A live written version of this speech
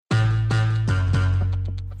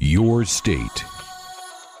Your state,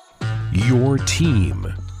 your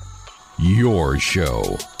team, your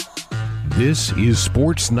show. This is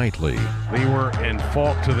Sports Nightly. Lewer and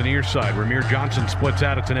Falk to the near side. Ramir Johnson splits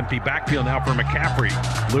out. It's an empty backfield now for McCaffrey.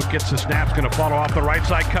 Luke gets the snaps, going to follow off the right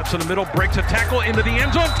side, cuts in the middle, breaks a tackle into the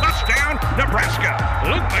end zone. Touchdown,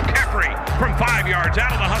 Nebraska. Luke McCaffrey from 5 yards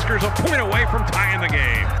out of the Huskers, a point away from tying the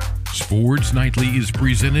game. Sports Nightly is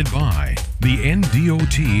presented by the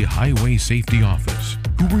NDOT Highway Safety Office,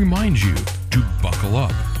 who reminds you to buckle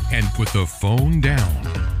up and put the phone down.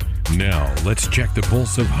 Now, let's check the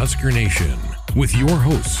pulse of Husker Nation with your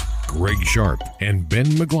hosts, Greg Sharp and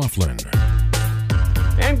Ben McLaughlin.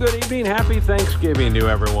 And good evening. Happy Thanksgiving to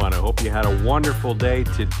everyone. I hope you had a wonderful day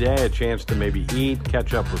today, a chance to maybe eat,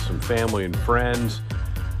 catch up with some family and friends,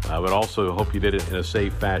 but also hope you did it in a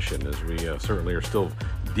safe fashion, as we certainly are still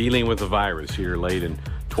dealing with the virus here late in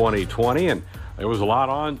 2020. And there was a lot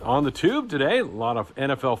on the tube today, a lot of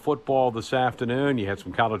NFL football this afternoon. You had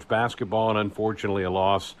some college basketball and unfortunately a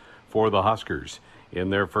loss for the Huskers in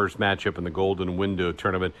their first matchup in the Golden Window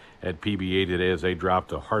tournament at PBA today as they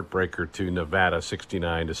dropped a heartbreaker to Nevada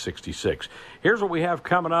 69-66. Here's what we have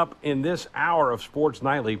coming up in this hour of Sports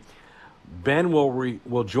Nightly. Ben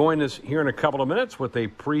will join us here in a couple of minutes with a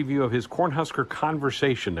preview of his Cornhusker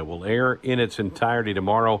Conversation that will air in its entirety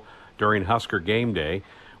tomorrow during Husker Game Day.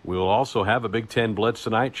 We will also have a Big Ten Blitz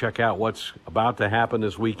tonight. Check out what's about to happen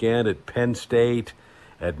this weekend at Penn State,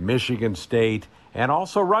 at Michigan State, and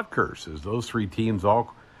also Rutgers, as those three teams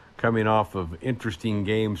all coming off of interesting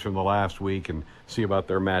games from the last week, and see about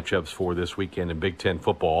their matchups for this weekend in Big Ten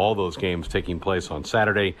football. All those games taking place on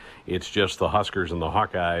Saturday. It's just the Huskers and the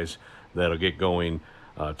Hawkeyes that'll get going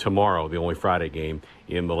tomorrow, the only Friday game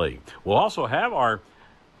in the league. We'll also have our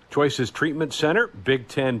Choices Treatment Center Big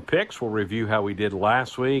Ten picks. We'll review how we did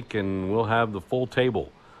last week, and we'll have the full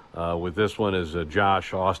table with this one as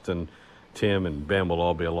Josh, Austin, Tim, and Ben will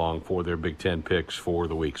all be along for their Big Ten picks for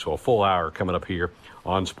the week. So a full hour coming up here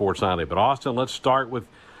on Sports Nightly. But Austin, let's start with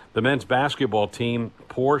the men's basketball team.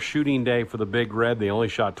 Poor shooting day for the Big Red. They only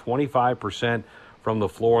shot 25% from the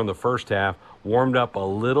floor in the first half. Warmed up a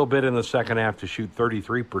little bit in the second half to shoot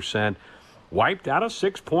 33%. Wiped out a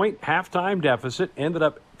 6-point halftime deficit. Ended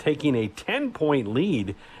up taking a 10-point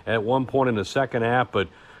lead at one point in the second half, but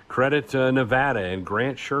credit to Nevada and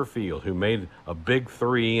Grant Sherfield, who made a big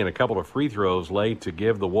three and a couple of free throws late to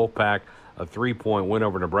give the Wolfpack a 3-point win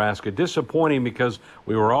over Nebraska. Disappointing because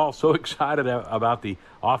we were all so excited about the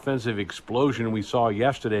offensive explosion we saw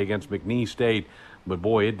yesterday against McNeese State. But,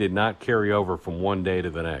 boy, it did not carry over from one day to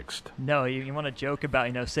the next. No, you want to joke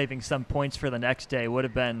about, saving some points for the next day. Would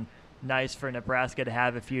have been nice for Nebraska to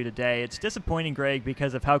have a few today. It's disappointing, Greg,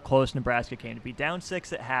 because of how close Nebraska came to be down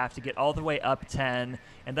 6 at half, to get all the way up 10,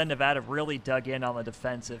 and then Nevada really dug in on the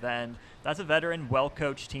defensive end. That's a veteran,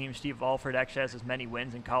 well-coached team. Steve Alford actually has as many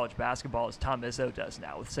wins in college basketball as Tom Izzo does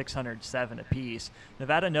now, with 607 apiece.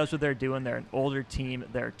 Nevada knows what they're doing. They're an older team.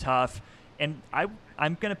 They're tough. And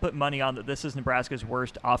I'm going to put money on that this is Nebraska's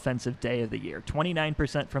worst offensive day of the year.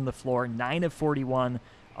 29% from the floor, 9 of 41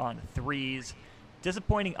 on threes.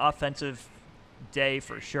 Disappointing offensive day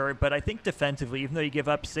for sure, but I think defensively, even though you give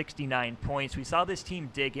up 69 points, we saw this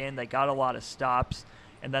team dig in. They got a lot of stops,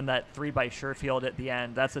 and then that three by Sherfield at the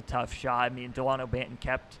end, that's a tough shot. I mean, Delano Banton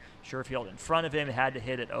kept Sherfield in front of him, had to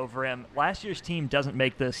hit it over him. Last year's team doesn't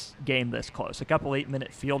make this game this close. A couple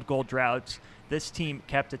 8-minute field goal droughts. This team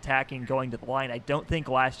kept attacking, going to the line. I don't think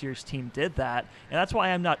last year's team did that, and that's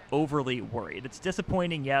why I'm not overly worried. It's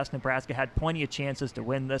disappointing, yes. Nebraska had plenty of chances to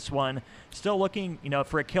win this one. Still looking,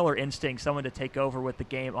 for a killer instinct, someone to take over with the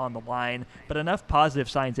game on the line, but enough positive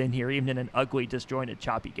signs in here, even in an ugly, disjointed,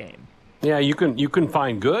 choppy game. Yeah, you can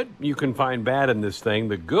find good, you can find bad in this thing.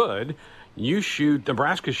 The good,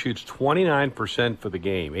 Nebraska shoots 29% for the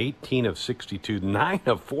game, 18 of 62, 9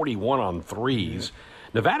 of 41 on threes.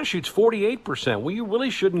 Nevada shoots 48%. Well, you really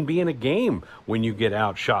shouldn't be in a game when you get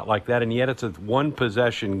outshot like that, and yet it's a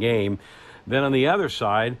one-possession game. Then on the other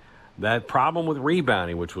side, that problem with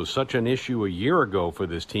rebounding, which was such an issue a year ago for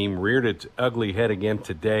this team, reared its ugly head again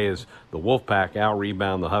today as the Wolfpack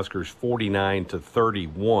out-rebound the Huskers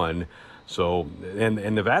 49-31. So, and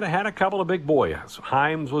Nevada had a couple of big boys.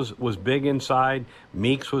 Himes was big inside.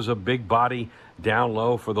 Meeks was a big body down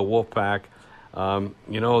low for the Wolfpack.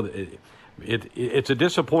 It's a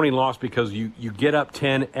disappointing loss because you get up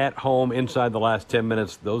 10 at home inside the last 10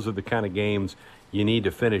 minutes. Those are the kind of games you need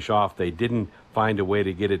to finish off. They didn't find a way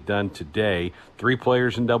to get it done today. 3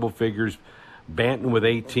 players in double figures. Banton with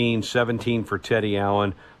 18, 17 for Teddy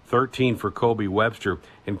Allen, 13 for Kobe Webster.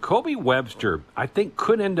 And Kobe Webster, I think,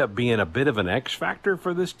 could end up being a bit of an X factor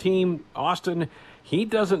for this team. Austin, he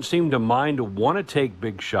doesn't seem to mind to want to take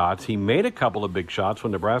big shots. He made a couple of big shots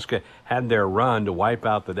when Nebraska had their run to wipe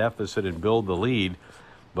out the deficit and build the lead.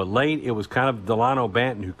 But late, it was kind of Delano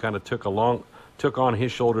Banton who kind of took on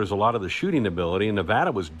his shoulders a lot of the shooting ability, and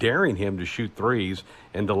Nevada was daring him to shoot threes,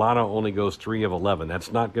 and Delano only goes 3 of 11.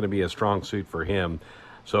 That's not going to be a strong suit for him.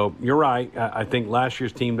 So you're right. I think last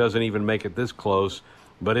year's team doesn't even make it this close,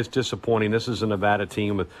 but it's disappointing. This is a Nevada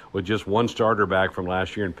team with just one starter back from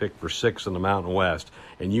last year and picked for 6 in the Mountain West,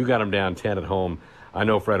 and you got them down 10 at home. I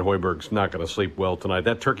know Fred Hoiberg's not going to sleep well tonight.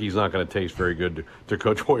 That turkey's not going to taste very good to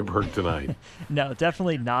Coach Hoiberg tonight. No,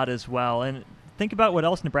 definitely not as well. And think about what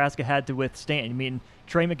else Nebraska had to withstand. I mean,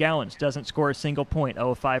 Trey McGowan doesn't score a single point,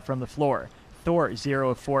 0-5 from the floor. Thor,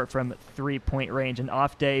 0-4 from three-point range, an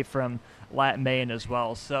off day from Lat Mayen as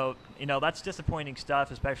well. So, that's disappointing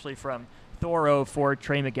stuff, especially from Thor 0-4,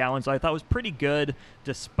 Trey McGowan. So I thought it was pretty good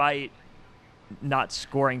despite not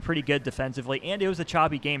scoring, pretty good defensively, and it was a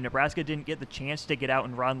choppy game. Nebraska didn't get the chance to get out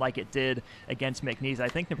and run like it did against McNeese. I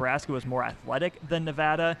think Nebraska was more athletic than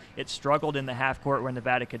Nevada. It struggled in the half court where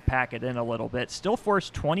Nevada could pack it in a little bit. Still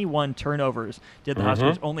forced 21 turnovers, did the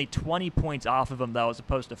Huskers. Only 20 points off of them, though, as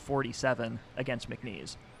opposed to 47 against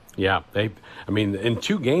McNeese. Yeah, in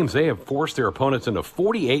 2 games, they have forced their opponents into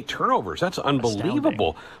 48 turnovers. That's unbelievable.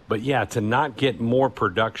 Astounding. But, yeah, to not get more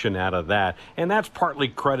production out of that, and that's partly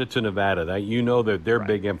credit to Nevada. That their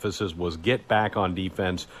big emphasis was get back on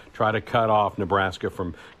defense, try to cut off Nebraska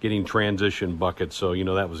from getting transition buckets. So,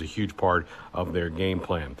 that was a huge part of their game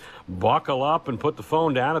plan. Buckle up and put the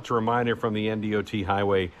phone down. It's a reminder from the NDOT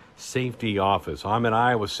Highway Safety Office. I'm in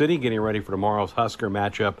Iowa City getting ready for tomorrow's Husker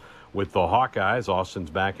matchup with the Hawkeyes. Austin's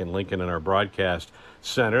back in Lincoln in our broadcast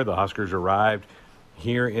center. The Huskers arrived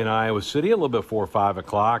here in Iowa City a little bit before 5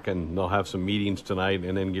 o'clock, and they'll have some meetings tonight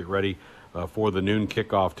and then get ready for the noon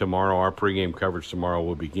kickoff tomorrow. Our pregame coverage tomorrow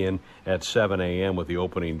will begin at 7 a.m. with the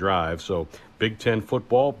opening drive. So Big Ten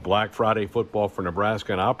football, Black Friday football for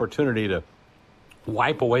Nebraska, an opportunity to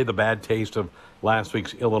wipe away the bad taste of last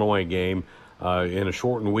week's Illinois game in a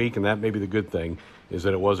shortened week, and that may be the good thing, is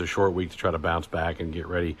that it was a short week to try to bounce back and get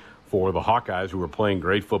ready for the Hawkeyes, who are playing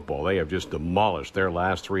great football. They have just demolished their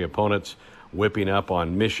last 3 opponents, whipping up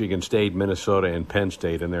on Michigan State, Minnesota, and Penn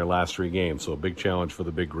State in their last 3 games. So a big challenge for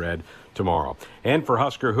the Big Red tomorrow. And for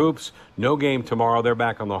Husker Hoops, no game tomorrow. They're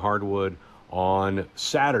back on the hardwood on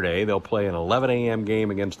Saturday. They'll play an 11 a.m. game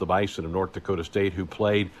against the Bison of North Dakota State, who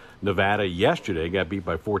played Nevada yesterday, got beat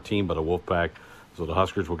by 14 by the Wolfpack. So the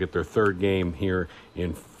Huskers will get their 3rd game here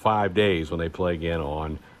in 5 days when they play again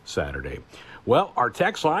on Saturday. Well, our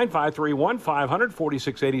text line,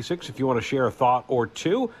 531-500-4686, if you want to share a thought or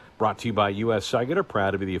two. Brought to you by U.S. Cellular,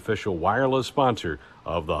 proud to be the official wireless sponsor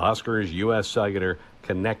of the Huskers. U.S. Cellular,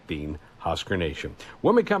 connecting Husker Nation.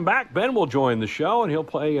 When we come back, Ben will join the show, and he'll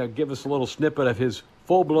give us a little snippet of his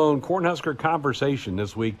full-blown Cornhusker conversation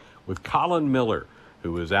this week with Colin Miller,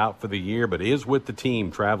 who is out for the year but is with the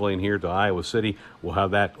team traveling here to Iowa City. We'll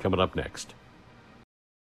have that coming up next.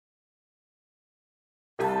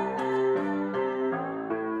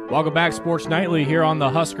 Welcome back, Sports Nightly, here on the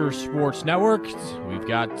Husker Sports Network. We've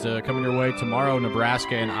got coming your way tomorrow,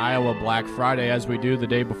 Nebraska and Iowa Black Friday. As we do the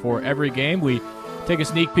day before every game, we take a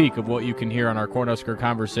sneak peek of what you can hear on our Cornhusker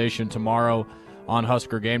conversation tomorrow on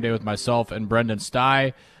Husker Game Day with myself and Brendan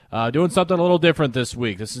Stye. Doing something a little different this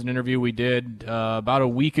week. This is an interview we did about a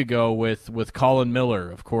week ago with Colin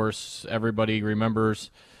Miller. Of course, everybody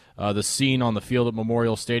remembers the scene on the field at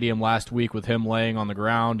Memorial Stadium last week with him laying on the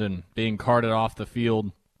ground and being carted off the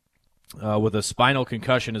field with a spinal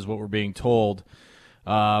concussion is what we're being told.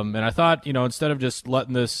 And I thought, instead of just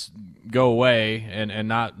letting this go away and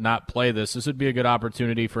not play this would be a good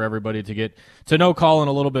opportunity for everybody to get to know Colin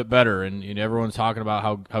a little bit better. And everyone's talking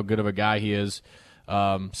about how good of a guy he is.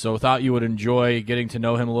 So thought you would enjoy getting to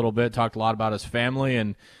know him a little bit, talked a lot about his family,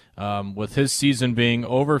 and with his season being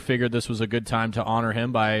over, figured this was a good time to honor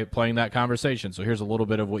him by playing that conversation. So here's a little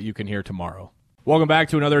bit of what you can hear tomorrow. Welcome back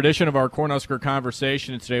to another edition of our Cornhusker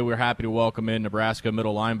Conversation. And today we're happy to welcome in Nebraska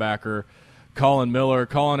middle linebacker Colin Miller.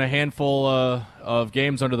 Colin, a handful of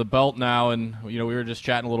games under the belt now, and we were just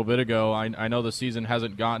chatting a little bit ago. I know the season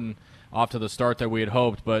hasn't gotten off to the start that we had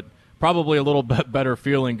hoped, but probably a little bit better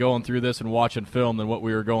feeling going through this and watching film than what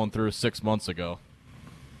we were going through 6 months ago.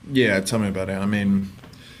 Yeah, tell me about it. I mean,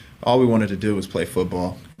 all we wanted to do was play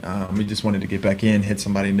football. We just wanted to get back in, hit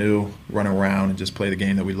somebody new, run around, and just play the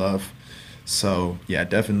game that we love. So, yeah,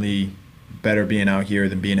 definitely better being out here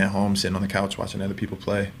than being at home sitting on the couch watching other people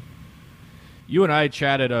play. You and I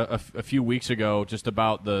chatted a few weeks ago just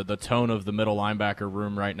about the tone of the middle linebacker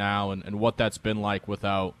room right now and what that's been like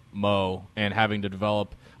without Mo and having to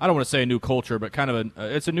develop I don't want to say a new culture, but kind of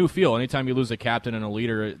it's a new feel. Anytime you lose a captain and a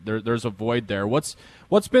leader, there's a void there. What's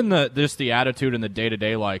been the attitude and the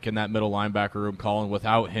day-to-day like in that middle linebacker room, Colin,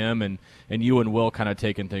 without him and you and Will kind of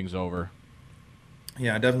taking things over?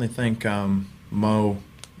 Yeah, I definitely think Mo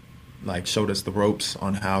showed us the ropes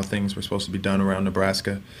on how things were supposed to be done around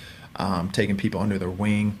Nebraska, taking people under their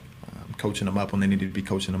wing, coaching them up when they needed to be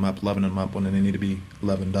coaching them up, loving them up when they need to be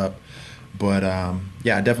leavened up. But,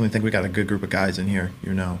 yeah, I definitely think we got a good group of guys in here,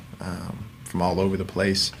 from all over the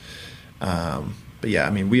place. But, yeah, I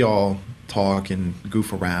mean, we all talk and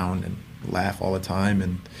goof around and laugh all the time.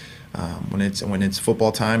 And when it's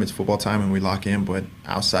football time, it's football time and we lock in. But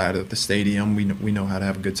outside of the stadium, we know how to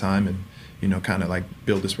have a good time and, kind of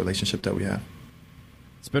build this relationship that we have.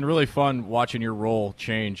 It's been really fun watching your role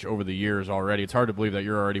change over the years already. It's hard to believe that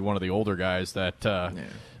you're already one of the older guys that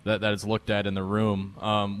is looked at in the room.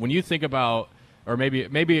 When you think about, or maybe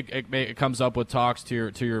it comes up with talks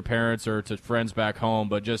to your parents or to friends back home,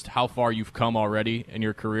 but just how far you've come already in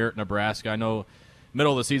your career at Nebraska. I know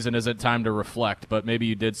middle of the season isn't time to reflect, but maybe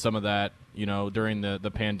you did some of that, during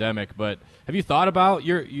the pandemic. But have you thought about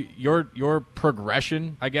your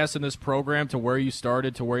progression, I guess, in this program to where you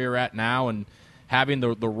started to where you're at now, and having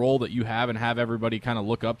the role that you have and have everybody kind of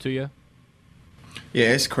look up to you? Yeah,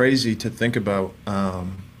 it's crazy to think about,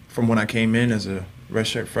 from when I came in as a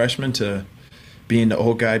redshirt freshman to being the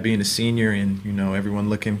old guy, being a senior, and everyone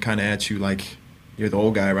looking kind of at you like you're the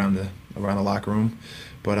old guy around the locker room.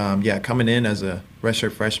 But yeah, coming in as a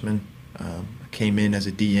redshirt freshman, I came in as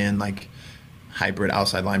a DN, hybrid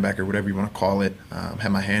outside linebacker, whatever you want to call it. Had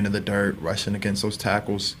my hand in the dirt, rushing against those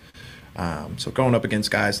tackles. So going up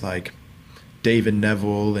against guys like David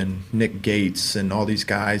Neville and Nick Gates and all these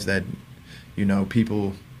guys that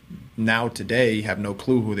people now today have no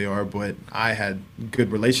clue who they are, but I had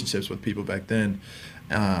good relationships with people back then.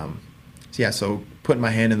 So putting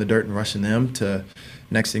my hand in the dirt and rushing them to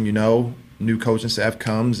next thing you know, new coaching staff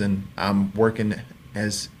comes and I'm working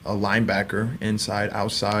as a linebacker, inside,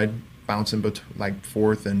 outside, bouncing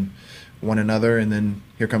fourth and one another. And then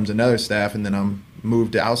here comes another staff, and then I'm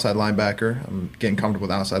moved to outside linebacker. I'm getting comfortable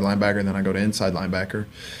with outside linebacker, and then I go to inside linebacker.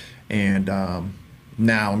 And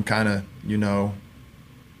now I'm kind of,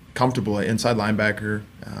 comfortable at inside linebacker.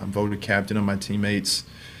 Voted captain of my teammates,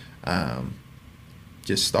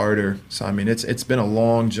 just starter. So, I mean, it's been a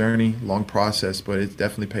long journey, long process, but it's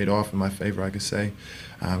definitely paid off in my favor, I could say.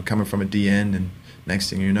 Coming from a DN, and next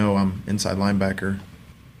thing you know, I'm inside linebacker.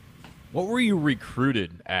 What were you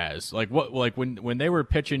recruited as? When they were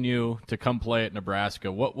pitching you to come play at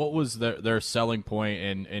Nebraska, what was their selling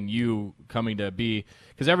point and you coming to be?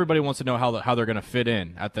 Because everybody wants to know how they're going to fit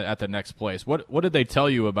in at the next place. What did they tell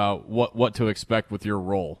you about what to expect with your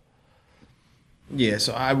role? Yeah,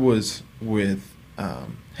 so I was with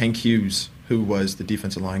Hank Hughes, who was the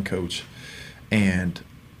defensive line coach, and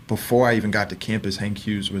before I even got to campus, Hank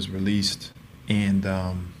Hughes was released, and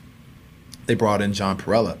they brought in John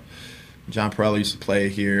Perella. John Perella used to play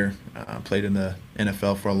here, played in the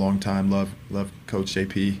NFL for a long time. Love Coach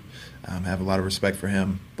JP. Have a lot of respect for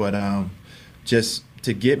him. But just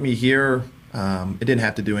to get me here, it didn't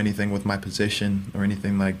have to do anything with my position or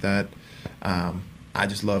anything like that. I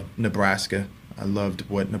just loved Nebraska. I loved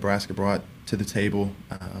what Nebraska brought to the table.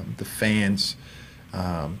 The fans,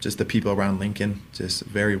 just the people around Lincoln, just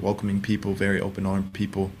very welcoming people, very open-armed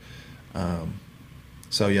people.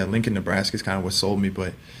 So, yeah, Lincoln, Nebraska is kind of what sold me.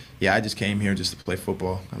 But, yeah, I just came here just to play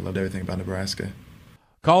football. I loved everything about Nebraska.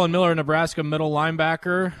 Colin Miller, Nebraska middle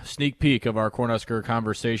linebacker. Sneak peek of our Cornhusker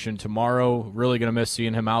conversation tomorrow. Really going to miss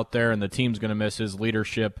seeing him out there, and the team's going to miss his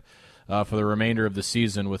leadership for the remainder of the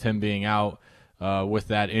season with him being out with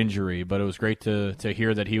that injury. But it was great to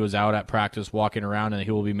hear that he was out at practice walking around, and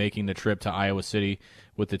he will be making the trip to Iowa City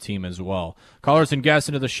with the team as well. Callers and guests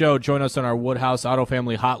into the show, join us on our Woodhouse Auto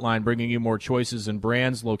Family Hotline, bringing you more choices in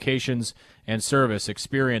brands, locations, and service.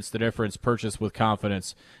 Experience the difference. Purchase with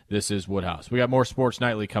confidence. This is Woodhouse. We got more Sports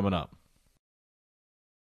Nightly coming up.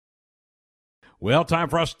 Well, time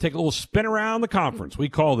for us to take a little spin around the conference. We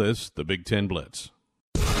call this the Big Ten Blitz.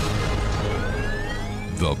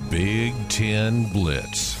 The Big Ten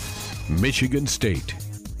Blitz. Michigan State.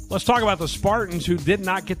 Let's talk about the Spartans, who did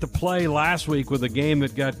not get to play last week with a game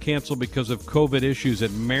that got canceled because of COVID issues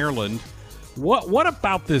at Maryland. What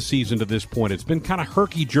about this season to this point? It's been kind of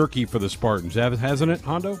herky-jerky for the Spartans, hasn't it,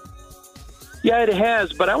 Hondo? Yeah, it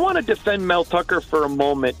has, but I want to defend Mel Tucker for a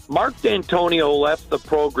moment. Mark D'Antonio left the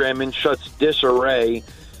program in such disarray,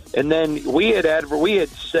 and then we had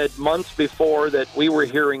said months before that we were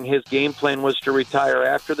hearing his game plan was to retire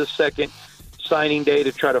after the second signing day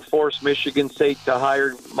to try to force Michigan State to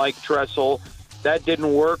hire Mike Tressel. That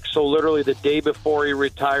didn't work, so literally the day before he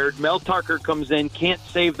retired, Mel Tucker comes in, can't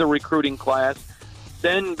save the recruiting class,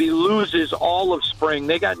 then he loses all of spring.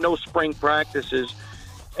 They got no spring practices,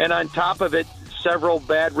 and on top of it, several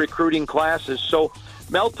bad recruiting classes. So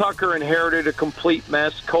Mel Tucker inherited a complete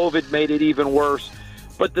mess. COVID made it even worse.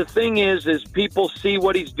 But the thing is people see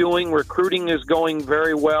what he's doing. Recruiting is going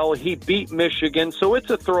very well. He beat Michigan, so it's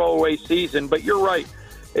a throwaway season. But you're right.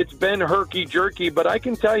 It's been herky-jerky. But I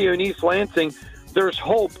can tell you in East Lansing, there's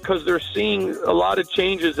hope because they're seeing a lot of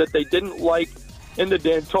changes that they didn't like in the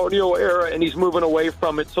D'Antonio era, and he's moving away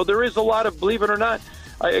from it. So there is a lot of, believe it or not,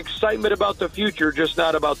 excitement about the future, just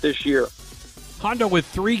not about this year. Hondo, with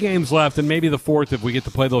 3 games left, and maybe the 4th if we get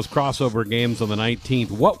to play those crossover games on the 19th,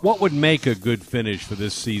 what would make a good finish for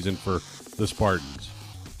this season for the Spartans?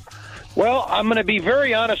 Well, I'm going to be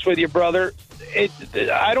very honest with you, brother.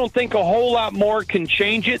 I don't think a whole lot more can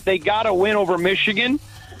change it. They got to win over Michigan.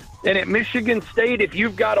 And at Michigan State, if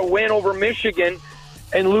you've got to win over Michigan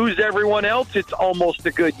and lose everyone else, it's almost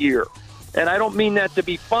a good year. And I don't mean that to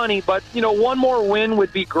be funny, but, one more win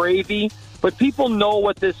would be gravy. But people know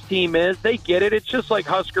what this team is. They get it. It's just like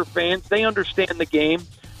Husker fans. They understand the game.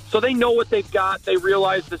 So they know what they've got. They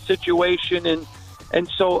realize the situation. And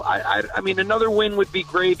so, I mean, another win would be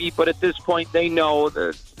gravy. But at this point, they know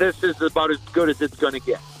that this is about as good as it's going to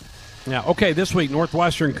get. Yeah, okay, this week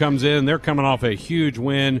Northwestern comes in. They're coming off a huge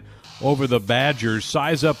win over the Badgers.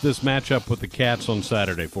 Size up this matchup with the Cats on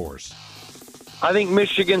Saturday for us. I think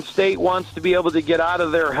Michigan State wants to be able to get out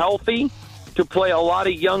of there healthy, to play a lot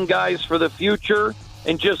of young guys for the future,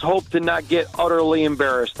 and just hope to not get utterly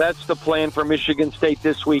embarrassed. That's the plan for Michigan State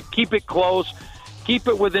this week. Keep it close, keep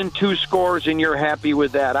it within 2 scores, and you're happy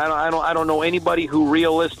with that. I don't know anybody who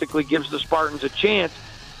realistically gives the Spartans a chance.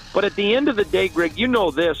 But at the end of the day, Greg, you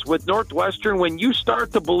know this, with Northwestern, when you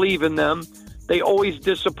start to believe in them, they always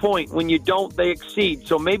disappoint. When you don't, they exceed.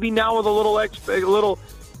 So maybe now with a little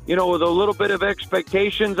bit of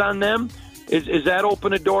expectations on them, is that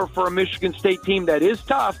open a door for a Michigan State team that is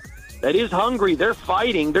tough, that is hungry, they're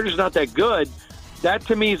fighting, they're just not that good. That,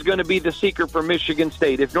 to me, is going to be the secret for Michigan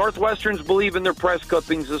State. If Northwesterns believe in their press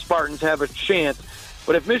clippings, the Spartans have a chance.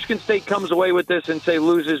 But if Michigan State comes away with this and, say,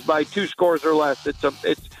 loses by 2 scores or less, it's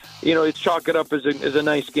chalk it up as a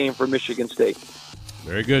nice game for Michigan State.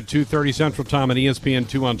 Very good. 2:30 Central Time on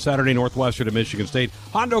ESPN2 on Saturday, Northwestern to Michigan State.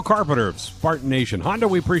 Hondo Carpenter of Spartan Nation. Hondo,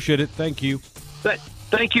 we appreciate it. Thank you.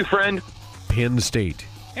 Thank you, friend. Penn State.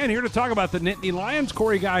 And here to talk about the Nittany Lions,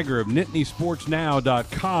 Corey Geiger of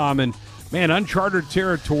NittanySportsNow.com. And, man, uncharted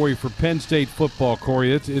territory for Penn State football,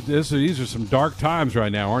 Corey. These are some dark times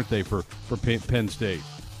right now, aren't they, for Penn State?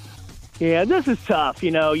 Yeah, this is tough. You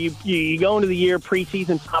go into the year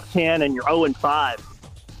preseason top 10 and you're 0-5.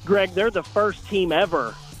 Greg, they're the first team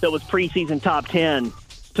ever that was preseason top 10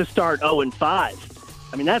 to start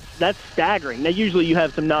 0-5. I mean, that's staggering. Now, usually you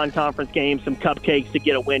have some non-conference games, some cupcakes to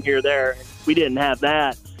get a win here or there. We didn't have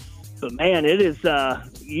that. But, man, it is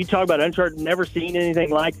you talk about uncharted, never seen anything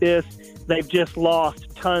like this. They've just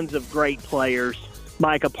lost tons of great players.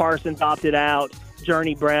 Micah Parsons opted out.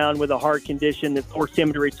 Journey Brown with a heart condition that forced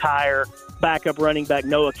him to retire. Backup running back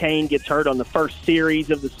Noah Cain gets hurt on the first series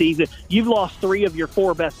of the season. You've lost 3 of your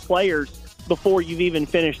 4 best players before you've even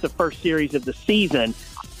finished the first series of the season.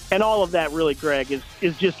 And all of that really, Greg,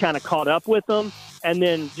 is just kind of caught up with them. And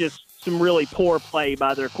then just some really poor play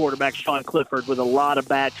by their quarterback, Sean Clifford, with a lot of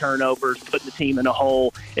bad turnovers, putting the team in a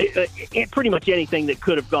hole. Pretty much anything that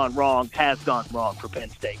could have gone wrong has gone wrong for Penn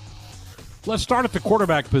State. Let's start at the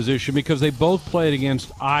quarterback position because they both played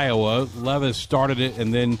against Iowa. Levis started it,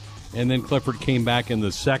 and then Clifford came back in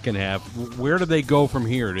the second half. Where do they go from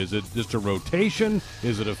here? Is it just a rotation?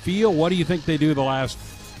 Is it a feel? What do you think they do the last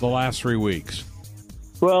 3 weeks?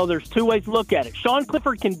 Well, there's 2 ways to look at it. Sean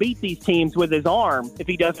Clifford can beat these teams with his arm if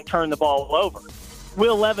he doesn't turn the ball over.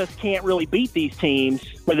 Will Levis can't really beat these teams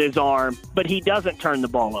with his arm, but he doesn't turn the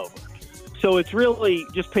ball over. So it's really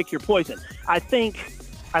just pick your poison. I think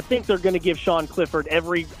they're going to give Sean Clifford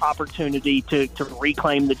every opportunity to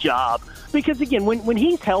reclaim the job. Because, again, when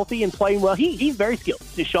he's healthy and playing well, he's very skilled.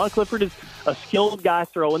 Sean Clifford is a skilled guy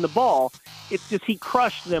throwing the ball. It's just he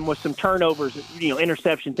crushed them with some turnovers,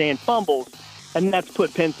 interceptions and fumbles, and that's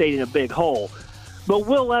put Penn State in a big hole. But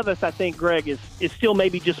Will Levis, I think, Greg, is still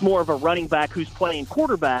maybe just more of a running back who's playing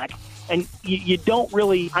quarterback. And you don't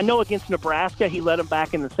really – I know against Nebraska he let him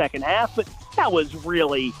back in the second half, but that was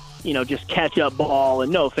really – just catch-up ball,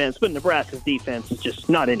 and no offense, but Nebraska's defense is just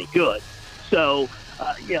not any good. So,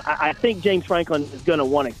 I think James Franklin is going to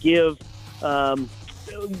want to give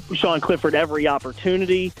Sean Clifford every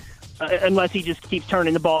opportunity unless he just keeps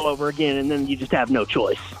turning the ball over again, and then you just have no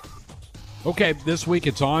choice. Okay, this week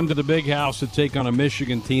it's on to the Big House to take on a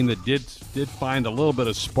Michigan team that did find a little bit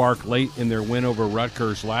of spark late in their win over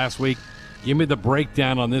Rutgers last week. Give me the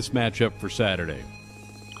breakdown on this matchup for Saturday.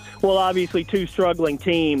 Well, obviously two struggling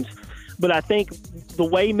teams, but I think the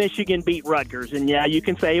way Michigan beat Rutgers, and yeah, you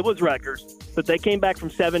can say it was Rutgers, but they came back from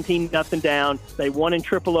 17-0 down. They won in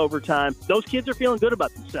triple overtime. Those kids are feeling good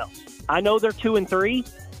about themselves. I know they're 2-3,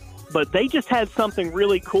 but they just had something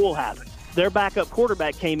really cool happen. Their backup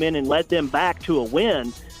quarterback came in and led them back to a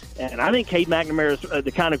win, and I think Cade McNamara is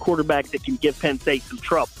the kind of quarterback that can give Penn State some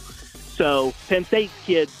trouble. So Penn State's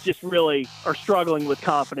kids just really are struggling with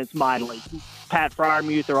confidence mightily. Pat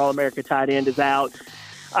Freiermuth, their All-America tight end, is out.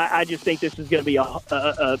 I just think this is going to be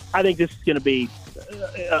a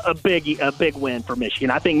big win for Michigan.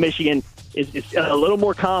 I think Michigan is a little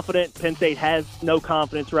more confident. Penn State has no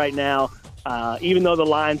confidence right now. Even though the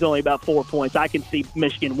line's only about 4 points, I can see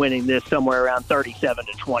Michigan winning this somewhere around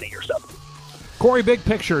 37-20 or something. Corey, big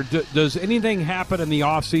picture, does anything happen in the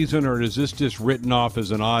offseason, or is this just written off as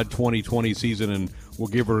an odd 2020 season and we'll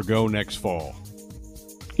give her a go next fall?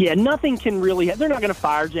 Yeah, nothing can really – they're not going to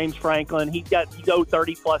fire James Franklin. He's owed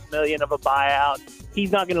 $30+ million of a buyout.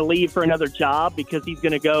 He's not going to leave for another job because he's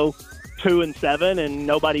going to go 2-7 and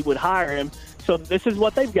nobody would hire him. So this is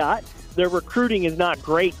what they've got. Their recruiting is not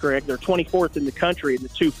great, Greg. They're 24th in the country in the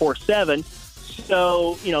 247.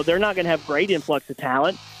 So, they're not going to have great influx of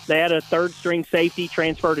talent. They had a third-string safety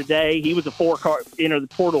transfer today. He was a enter the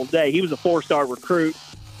portal today. He was a 4-star recruit.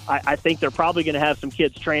 I think they're probably going to have some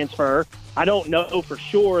kids transfer. I don't know for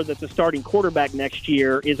sure that the starting quarterback next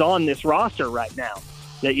year is on this roster right now.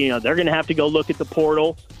 That they're going to have to go look at the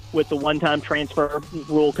portal with the one-time transfer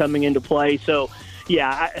rule coming into play. So,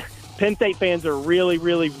 yeah, Penn State fans are really,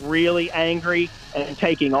 really, really angry and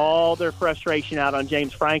taking all their frustration out on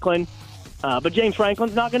James Franklin. But James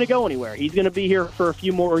Franklin's not going to go anywhere. He's going to be here for a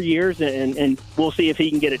few more years, and we'll see if he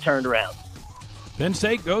can get it turned around. Penn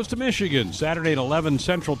State goes to Michigan Saturday at 11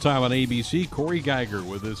 Central Time on ABC. Corey Geiger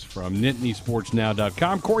with us from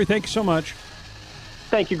NittanySportsNow.com. Corey, thank you so much.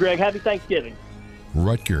 Thank you, Greg. Happy Thanksgiving.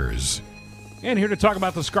 Rutgers. And here to talk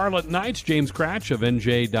about the Scarlet Knights, James Cratch of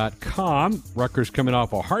NJ.com. Rutgers coming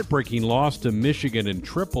off a heartbreaking loss to Michigan in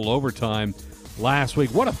triple overtime last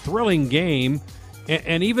week. What a thrilling game.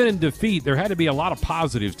 And even in defeat, there had to be a lot of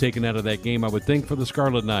positives taken out of that game, I would think, for the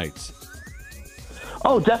Scarlet Knights.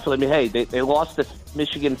 Oh, definitely. I mean, hey, they lost to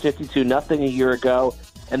Michigan 52-0 a year ago,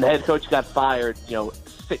 and the head coach got fired,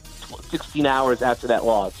 16 hours after that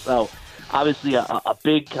loss. So, obviously, a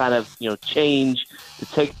big kind of, change to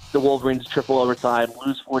take the Wolverines triple overtime,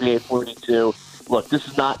 lose 48-42. Look, this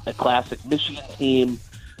is not a classic Michigan team.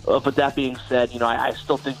 But that being said, I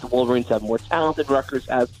still think the Wolverines have more talent than Rutgers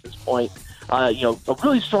has at this point. A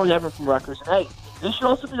really strong effort from Rutgers. And, hey, they should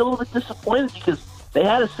also be a little bit disappointed because they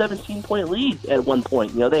had a 17-point lead at one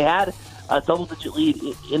point. They had a double-digit lead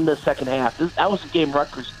in the second half. That was a game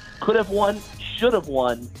Rutgers could have won, should have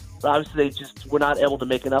won, but obviously they just were not able to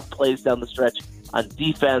make enough plays down the stretch on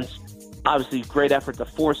defense. Obviously, great effort to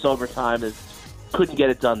force overtime, couldn't get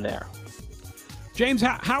it done there. James,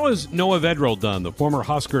 how has Noah Vedral done, the former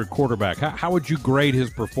Husker quarterback? How would you grade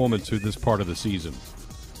his performance through this part of the season?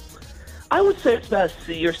 I would say it's about a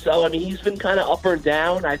C or so. I mean, he's been kind of up or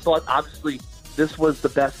down. I thought, obviously, this was the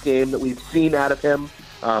best game that we've seen out of him.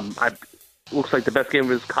 Looks like the best game of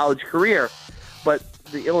his college career. But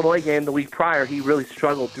the Illinois game the week prior, he really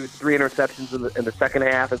struggled through 3 interceptions in the second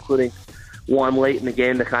half, including one late in the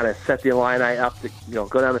game to kind of set the Illini up to go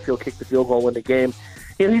down the field, kick the field goal, win the game.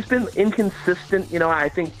 He's been inconsistent. I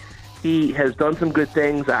think he has done some good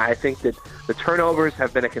things. I think that the turnovers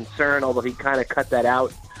have been a concern, although he kind of cut that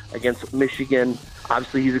out against Michigan.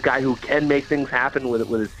 Obviously, he's a guy who can make things happen with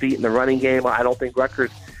his feet in the running game. I don't think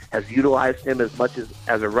Rutgers has utilized him as much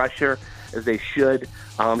as a rusher as they should.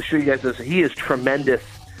 I'm sure you guys know he is tremendous,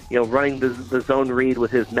 running the zone read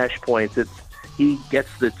with his mesh points. He gets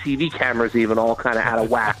the TV cameras even all kind of out of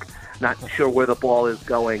whack, not sure where the ball is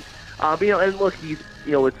going. And look,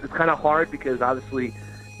 it's kind of hard because obviously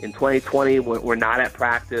in 2020 we're not at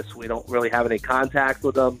practice. We don't really have any contact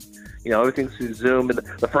with them. Everything's through Zoom. And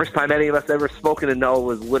the first time any of us ever spoken to Noah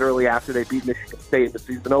was literally after they beat Michigan State in the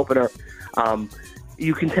season opener.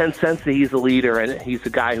 You can sense that he's a leader, and he's a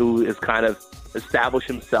guy who has kind of established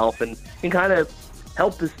himself and can kind of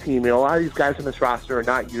help this team. A lot of these guys on this roster are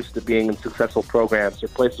not used to being in successful programs or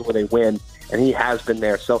places where they win, and he has been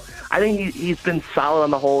there. So I think he's been solid on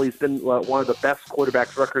the whole. He's been one of the best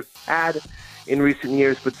quarterbacks Rutgers had in recent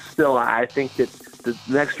years, but still I think that the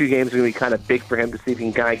next few games are going to be kind of big for him to see if he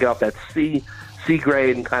can kind of get off that C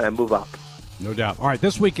grade and kind of move up. No doubt. All right,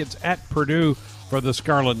 this week it's at Purdue for the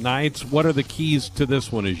Scarlet Knights. What are the keys to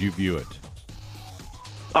this one as you view it?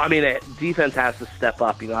 I mean, defense has to step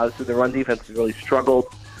up. Obviously the run defense has really struggled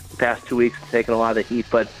the past 2 weeks, taking a lot of the heat,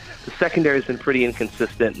 but the secondary has been pretty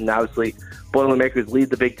inconsistent, and obviously Boilermakers lead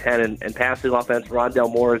the Big Ten in passing offense.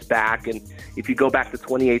 Rondell Moore is back, and if you go back to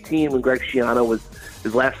 2018 when Greg Schiano was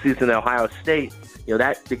his last season at Ohio State,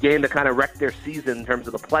 that the game that kind of wrecked their season in terms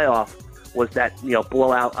of the playoff was that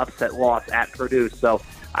blowout upset loss at Purdue. So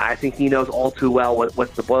I think he knows all too well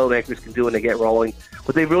what the Boilermakers can do when they get rolling.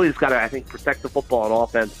 But they really just got to, I think, protect the football on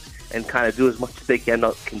offense and kind of do as much as they can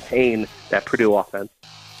to contain that Purdue offense.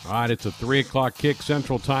 All right, it's a 3 o'clock kick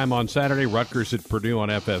Central Time on Saturday. Rutgers at Purdue on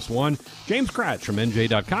FS1. James Kratch from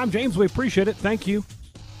NJ.com. James, we appreciate it. Thank you.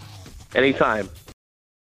 Anytime.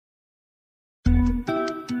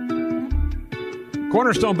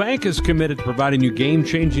 Cornerstone Bank is committed to providing you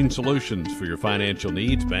game-changing solutions for your financial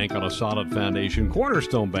needs. Bank on a solid foundation.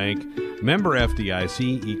 Cornerstone Bank, member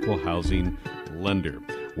FDIC, equal housing lender.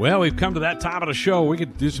 Well, we've come to that time of the show. We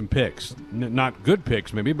could do some picks. Not good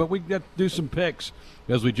picks, maybe, but we got to do some picks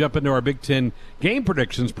as we jump into our Big Ten game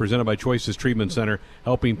predictions presented by Choices Treatment Center,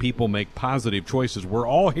 helping people make positive choices. We're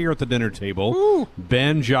all here at the dinner table. Woo.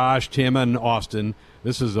 Ben, Josh, Tim, and Austin.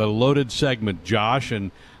 This is a loaded segment, Josh,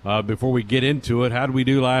 and before we get into it, how did we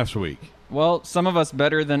do last week? Well, some of us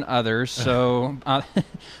better than others, so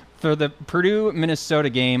for the Purdue-Minnesota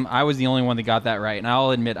game, I was the only one that got that right, and I'll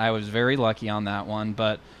admit I was very lucky on that one.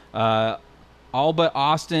 But all but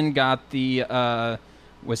Austin got the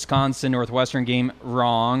Wisconsin-Northwestern game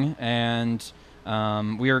wrong, and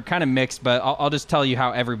we were kind of mixed, but I'll just tell you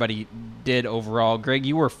how everybody did overall. Greg,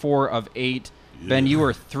 you were 4 of 8. Yeah. Ben, you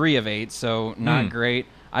were 3 of 8, so not great.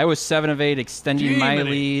 I was 7 of 8, extending my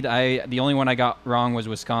lead. The only one I got wrong was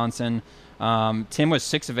Wisconsin. Tim was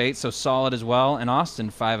 6 of 8, so solid as well, and Austin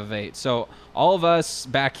 5 of 8. So all of us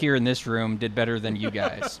back here in this room did better than you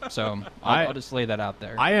guys. So I'll just lay that out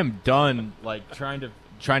there. I am done trying to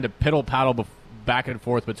piddle paddle back and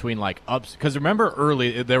forth between ups, because remember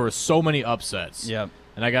early there were so many upsets. Yep.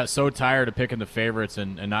 And I got so tired of picking the favorites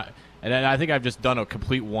and I think I've just done a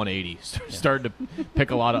complete 180, starting to pick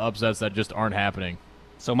a lot of upsets that just aren't happening.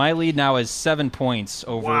 So my lead now is 7 points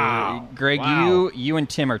over Greg. Wow. You and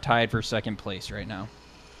Tim are tied for second place right now.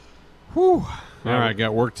 Whew. All right,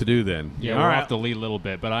 got work to do then. Yeah, we're off the lead a little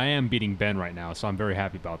bit, but I am beating Ben right now, so I'm very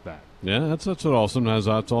happy about that. Yeah, that's what awesome. That's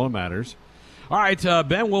all that matters. All right,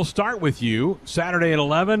 Ben, we'll start with you. Saturday at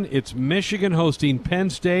 11, it's Michigan hosting Penn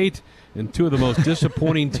State, and 2 of the most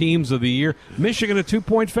disappointing teams of the year. Michigan a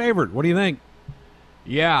 2-point favorite. What do you think?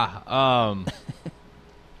 Yeah.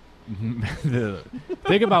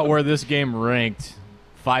 Think about where this game ranked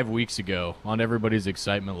 5 weeks ago on everybody's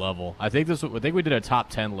excitement level. I think we did a top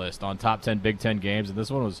 10 list on top 10 Big Ten games, and this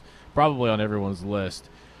one was probably on everyone's list.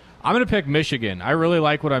 I'm going to pick Michigan. I really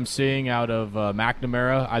like what I'm seeing out of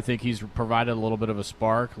McNamara. I think he's provided a little bit of a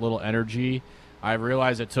spark, a little energy. I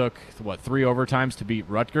realize it took, 3 overtimes to beat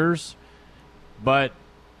Rutgers, but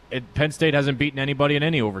Penn State hasn't beaten anybody in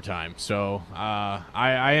any overtime. So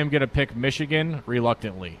I am going to pick Michigan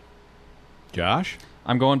reluctantly. Josh?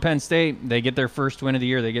 I'm going Penn State. They get their first win of the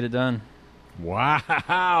year. They get it done.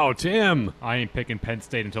 Wow, Tim. I ain't picking Penn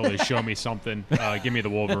State until they show me something. Give me the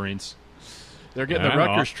Wolverines. They're getting the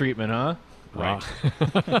Rutgers treatment, huh?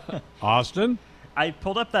 Right. Austin? I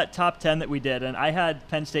pulled up that top 10 that we did, and I had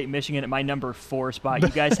Penn State, Michigan at my number 4 spot. You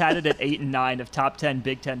guys had it at 8 and 9 of top 10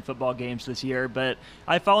 Big Ten football games this year, but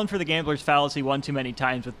I've fallen for the gambler's fallacy one too many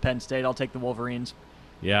times with Penn State. I'll take the Wolverines.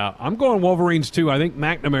 Yeah, I'm going Wolverines too. I think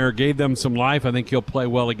McNamara gave them some life. I think he'll play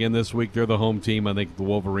well again this week. They're the home team. I think the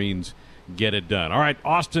Wolverines get it done. All right,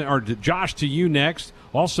 Austin or Josh, to you next.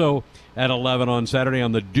 Also at 11 on Saturday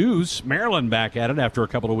on the Deuce, Maryland back at it after a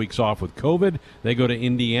couple of weeks off with COVID. They go to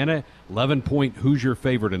Indiana. 11-point. Who's your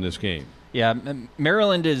favorite in this game? Yeah,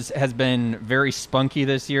 Maryland has been very spunky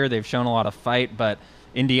this year. They've shown a lot of fight, but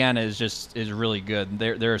Indiana is really good.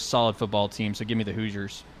 They're a solid football team. So give me the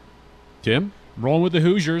Hoosiers. Tim? I'm rolling with the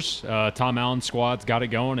Hoosiers. Tom Allen's squad's got it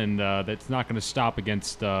going, and that's not going to stop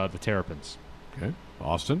against the Terrapins. Okay,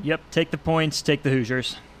 Austin. Yep, take the points. Take the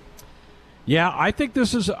Hoosiers. Yeah, I think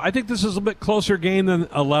this is a bit closer game than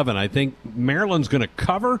 11. I think Maryland's going to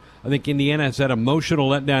cover. I think Indiana has had emotional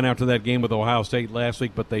letdown after that game with Ohio State last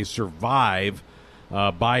week, but they survive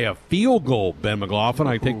by a field goal. Ben McLaughlin.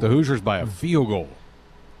 I take the Hoosiers by a field goal.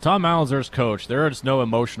 Tom Allen's their coach. There is no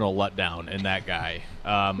emotional letdown in that guy.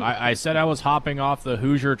 I said I was hopping off the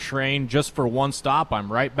Hoosier train just for one stop.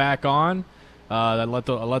 I'm right back on. I let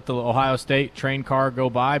the Ohio State train car go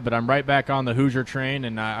by, but I'm right back on the Hoosier train,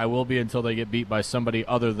 and I will be until they get beat by somebody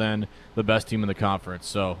other than the best team in the conference.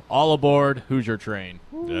 So all aboard Hoosier train.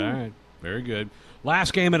 All right, very good.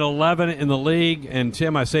 Last game at 11 in the league, and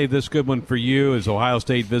Tim, I saved this good one for you as Ohio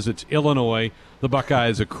State visits Illinois. The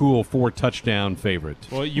Buckeyes a cool 4-touchdown favorite.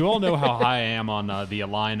 Well, you all know how high I am on the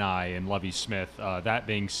Illini and Lovie Smith. That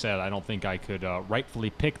being said, I don't think I could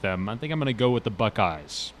rightfully pick them. I think I'm going to go with the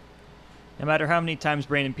Buckeyes. No matter how many times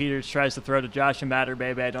Brandon Peters tries to throw to Josh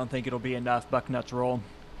Imatorbhebhe, I don't think it'll be enough. Bucknuts roll.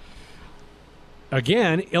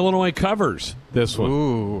 Again, Illinois covers this one,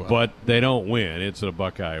 Ooh. but they don't win. It's a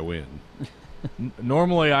Buckeye win.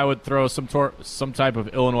 Normally, I would throw some type of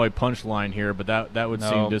Illinois punchline here, but that would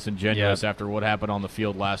seem disingenuous after what happened on the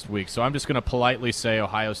field last week. So I'm just going to politely say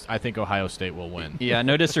I think Ohio State will win. Yeah,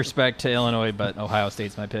 no disrespect to Illinois, but Ohio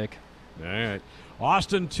State's my pick. All right.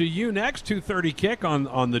 Austin, to you next. 2:30 kick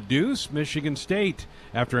on the Deuce. Michigan State,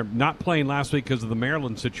 after not playing last week because of the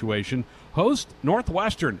Maryland situation, host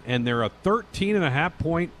Northwestern, and they're a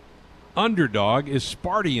 13.5-point underdog. Is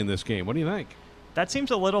Sparty in this game? What do you think? That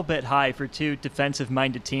seems a little bit high for two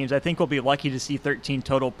defensive-minded teams. I think we'll be lucky to see 13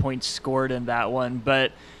 total points scored in that one.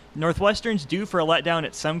 But Northwestern's due for a letdown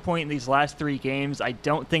at some point in these last 3 games. I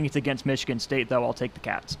don't think it's against Michigan State, though. I'll take the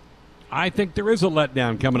Cats. I think there is a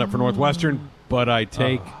letdown coming up for Northwestern, but I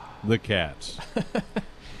take the Cats.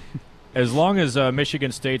 As long as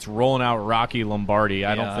Michigan State's rolling out Rocky Lombardi,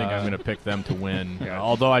 I don't think I'm going to pick them to win.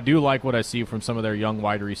 Although I do like what I see from some of their young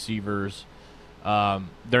wide receivers.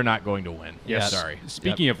 They're not going to win. Yes. Sorry.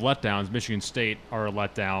 Speaking of letdowns, Michigan State are a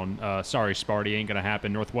letdown. Sorry, Sparty, ain't going to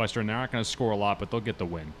happen. Northwestern, they're not going to score a lot, but they'll get the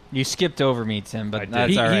win. You skipped over me, Tim, but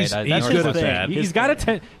that's all right. He's good at that. He's got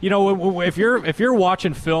a if you're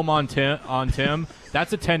watching film on Tim,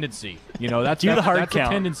 that's a tendency. That's the hard that's count.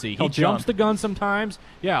 a tendency. He'll He jumps jump. the gun sometimes.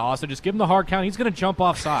 Yeah, also just give him the hard count. He's going to jump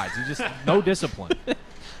off sides. He's just no discipline.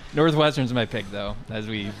 Northwestern's my pick, though, as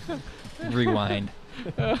we rewind.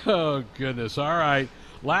 Oh, goodness. All right.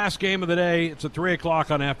 Last game of the day. It's at 3 o'clock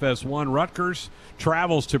on FS1. Rutgers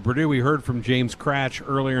travels to Purdue. We heard from James Cratch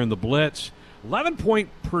earlier in the Blitz. 11-point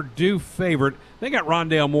Purdue favorite. They got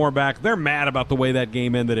Rondale Moore back. They're mad about the way that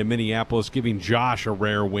game ended in Minneapolis, giving Josh a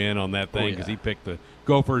rare win on that thing because he picked the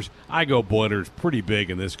Gophers. I go Blitters pretty big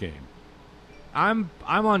in this game. I'm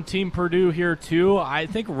on Team Purdue here too. I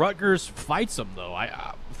think Rutgers fights them though.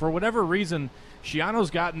 For whatever reason,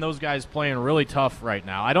 Shiano's gotten those guys playing really tough right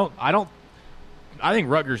now. I think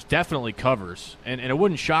Rutgers definitely covers, and it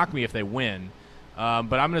wouldn't shock me if they win. But I'm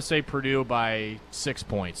going to say Purdue by 6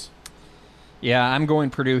 points. Yeah, I'm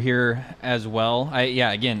going Purdue here as well.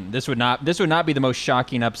 Again, this would not be the most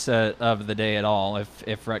shocking upset of the day at all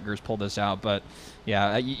if Rutgers pulled this out. But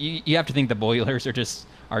yeah, you have to think the Boilers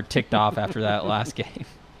are ticked off after that last game.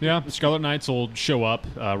 Yeah, the Scarlet Knights will show up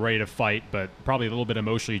ready to fight, but probably a little bit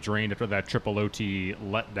emotionally drained after that triple OT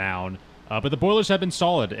letdown. But the Boilers have been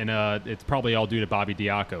solid, and it's probably all due to Bobby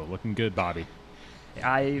Diaco. Looking good, Bobby.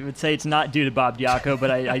 I would say it's not due to Bob Diaco,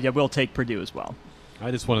 but I will take Purdue as well. I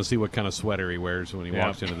just want to see what kind of sweater he wears when he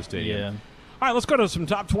walks into the stadium. Yeah. All right, let's go to some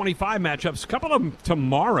top 25 matchups. A couple of them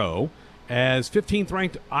tomorrow as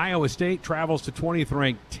 15th-ranked Iowa State travels to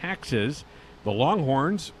 20th-ranked Texas. The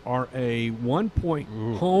Longhorns are a 1-point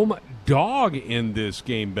home dog in this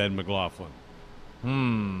game, Ben McLaughlin.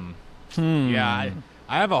 Yeah,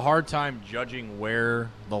 I have a hard time judging where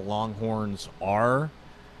the Longhorns are.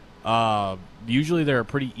 Usually they're a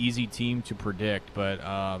pretty easy team to predict, but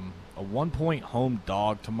a 1-point home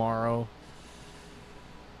dog tomorrow.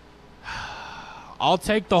 I'll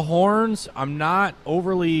take the Horns. I'm not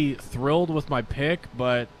overly thrilled with my pick,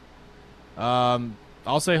 but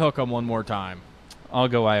I'll say hook 'em one more time. I'll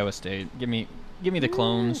go Iowa State. Give me the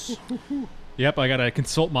Clones. Yep, I got to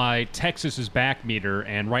consult my Texas is back meter,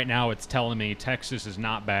 and right now it's telling me Texas is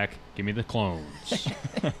not back. Give me the Clones.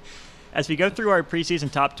 As we go through our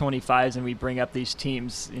preseason top 25s and we bring up these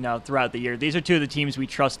teams, throughout the year, these are two of the teams we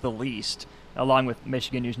trust the least, along with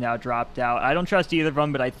Michigan, who's now dropped out. I don't trust either of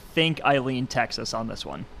them, but I think I lean Texas on this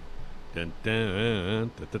one. Dun,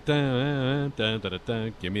 dun, dun, dun, dun, dun, dun,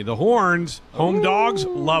 dun. Give me the Horns. Home dogs,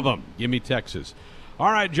 love them. Give me Texas.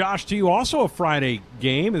 All right, Josh, to you, also a Friday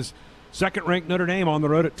game is second-ranked Notre Dame on the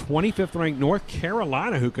road at 25th-ranked North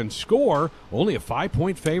Carolina, who can score. Only a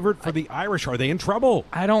 5-point favorite for the Irish. Are they in trouble?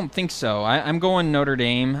 I don't think so. I'm going Notre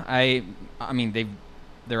Dame. I mean,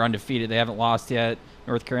 they're undefeated. They haven't lost yet.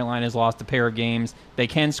 North Carolina's lost a pair of games. They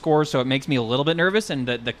can score, so it makes me a little bit nervous, and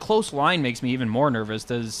the close line makes me even more nervous.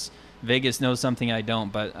 Does Vegas know something I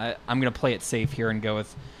don't? But I'm going to play it safe here and go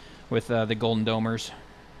with the Golden Domers.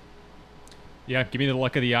 Yeah, give me the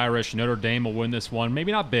luck of the Irish. Notre Dame will win this one.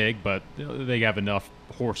 Maybe not big, but they have enough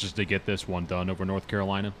horses to get this one done over North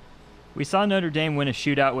Carolina. We saw Notre Dame win a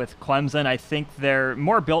shootout with Clemson. I think they're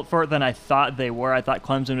more built for it than I thought they were. I thought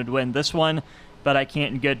Clemson would win this one. but I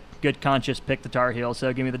can't in good conscience pick the Tar Heels,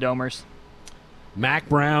 so give me the Domers. Mac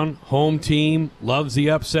Brown, home team, loves the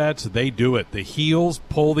upsets. They do it. The Heels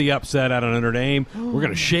pull the upset out of Notre Dame. We're going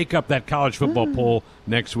to shake up that college football poll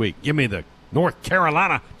next week. Give me the North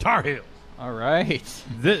Carolina Tar Heels. All right.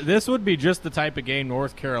 This would be just the type of game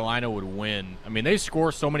North Carolina would win. I mean, they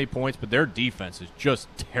score so many points, but their defense is just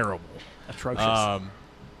terrible. Atrocious.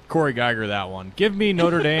 Corey Geiger, that one. Give me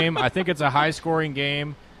Notre Dame. I think it's a high-scoring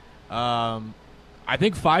game. I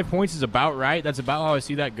think 5 points is about right. That's about how I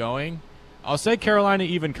see that going. I'll say Carolina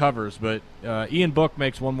even covers, but Ian Book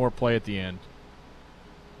makes one more play at the end.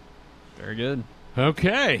 Very good.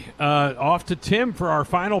 Okay, off to Tim for our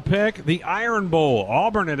final pick, the Iron Bowl,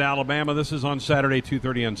 Auburn at Alabama. This is on Saturday,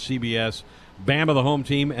 2:30 on CBS. Bama, the home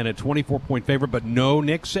team, and a 24-point favorite, but no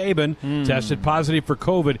Nick Saban. Tested positive for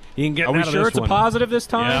COVID. He ain't getting out of this one. Are we sure it's a positive this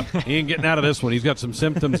time? Yeah, he ain't getting out of this one. He's got some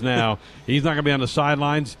symptoms now. He's not going to be on the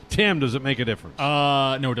sidelines. Tim, does it make a difference?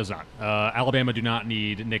 No, it does not. Alabama do not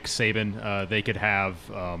need Nick Saban. They could have,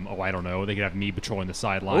 I don't know, they could have me patrolling the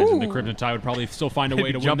sidelines, and the Crimson Tide would probably still find a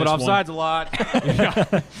way to win jumping this off one. sides a lot.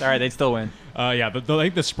 It's all right, they'd still win. I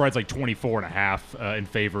think the spread's like 24.5 in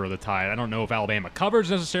favor of the Tide. I don't know if Alabama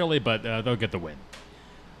covers necessarily, but they'll get the win.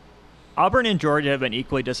 Auburn and Georgia have been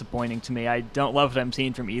equally disappointing to me. I don't love what I'm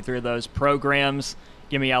seeing from either of those programs.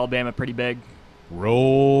 Give me Alabama pretty big.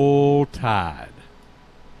 Roll Tide.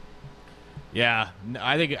 Yeah,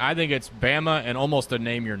 I think it's Bama and almost a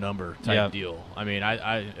name your number type deal. I mean,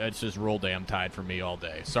 it's just roll damn Tide for me all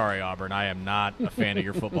day. Sorry, Auburn. I am not a fan of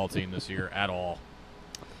your football team this year at all.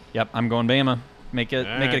 Yep, I'm going Bama. Make it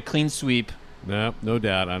a clean sweep. No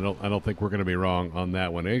doubt. I don't think we're going to be wrong on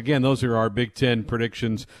that one. Again, those are our Big Ten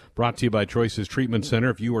predictions brought to you by Choices Treatment Center.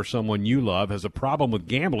 If you or someone you love has a problem with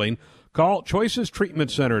gambling, call Choices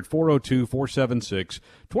Treatment Center at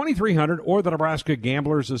 402-476-2300 or the Nebraska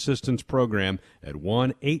Gamblers Assistance Program at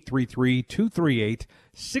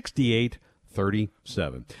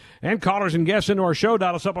 1-833-238-6837. And callers and guests into our show,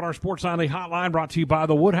 dial us up on our Sports Nightly hotline, brought to you by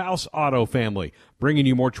the Woodhouse Auto Family, bringing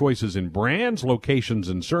you more choices in brands, locations,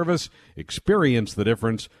 and service. Experience the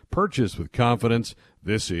difference. Purchase with confidence.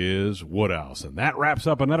 This is Woodhouse. And that wraps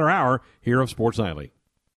up another hour here of Sports Nightly.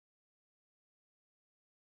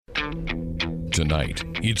 Tonight,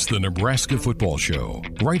 it's the Nebraska Football Show,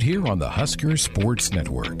 right here on the Huskers Sports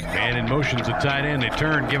Network. Man in motion's a tight end. They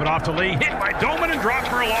turn, give it off to Lee. Hit by Doman and dropped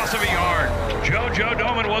for a loss of a yard. JoJo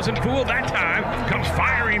Doman wasn't fooled that time. Comes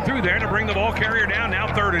firing through there to bring the ball carrier down. Now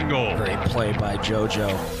 3rd and goal. Great play by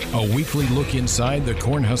JoJo. A weekly look inside the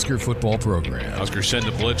Cornhusker football program. Huskers send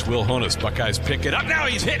the blitz. Will Honas. Buckeyes pick it up. Now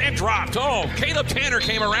he's hit and dropped. Oh, Caleb Tanner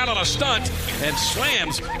came around on a stunt and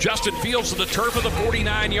slams Justin Fields to the turf of the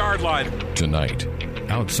 49-yard line. Tonight,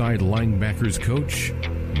 outside linebackers coach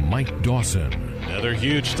Mike Dawson. Another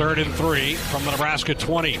huge 3rd and 3 from the Nebraska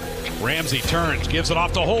 20. Ramsey turns, gives it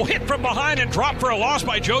off to Hole, hit from behind and dropped for a loss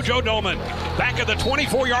by JoJo Doman. Back at the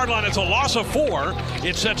 24-yard line, it's a loss of 4.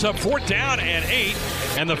 It sets up 4th down and 8,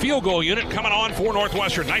 and the field goal unit coming on for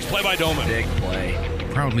Northwestern. Nice play by Doman. Big play.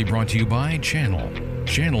 Proudly brought to you by Channel.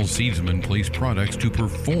 Channel Seedsman place products to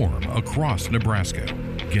perform across Nebraska.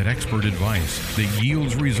 Get expert advice that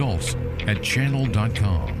yields results at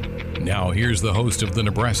channel.com. Now here's the host of the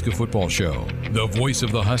Nebraska Football Show, the voice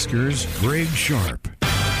of the Huskers, Greg Sharp.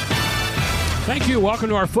 Thank you. Welcome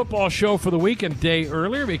to our football show for the week, and day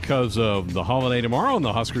earlier because of the holiday tomorrow, and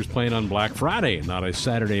the Huskers playing on Black Friday, not a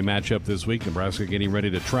Saturday matchup this week. Nebraska getting ready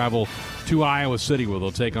to travel to Iowa City, where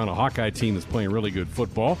they'll take on a Hawkeye team that's playing really good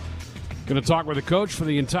football. Going to talk with the coach for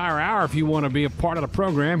the entire hour. If you want to be a part of the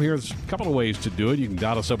program, here's a couple of ways to do it. You can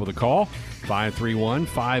dial us up with a call,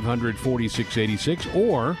 531-500-4686,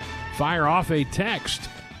 or fire off a text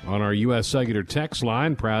on our U.S. Cellular text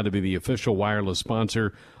line. Proud to be the official wireless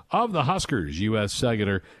sponsor of the Huskers. U.S.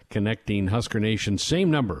 Cellular, connecting Husker Nation.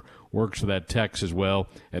 Same number works for that text as well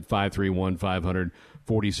at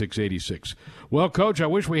 531-500-4686. Well, Coach, I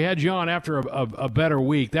wish we had you on after a better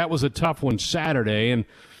week. That was a tough one Saturday, and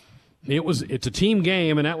it's a team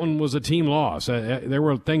game, and that one was a team loss. There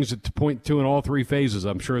were things to point to in all three phases,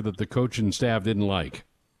 I'm sure, that the coach and staff didn't like.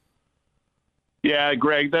 Yeah,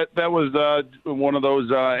 Greg, that was one of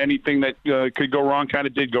those anything that could go wrong kind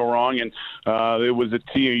of did go wrong, and it was a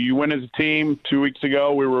team. You win as a team 2 weeks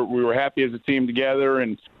ago. We were happy as a team together,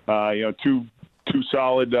 and two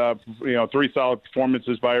solid, three solid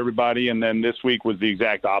performances by everybody, and then this week was the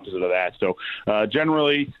exact opposite of that. So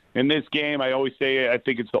generally in this game, I always say I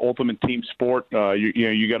think it's the ultimate team sport.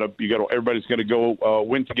 You got to everybody's going to go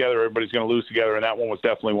win together, everybody's going to lose together, and that one was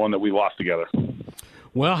definitely one that we lost together.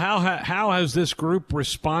 Well, how has this group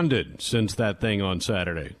responded since that thing on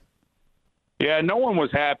Saturday? Yeah, no one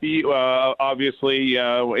was happy, obviously,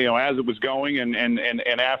 as it was going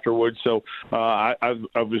and afterwards. So I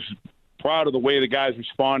was proud of the way the guys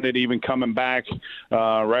responded, even coming back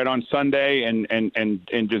right on Sunday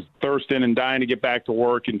and just thirsting and dying to get back to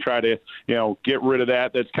work and try to, get rid of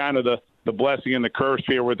that. That's kind of the blessing and the curse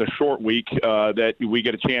here with a short week, that we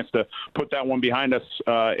get a chance to put that one behind us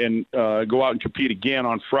and go out and compete again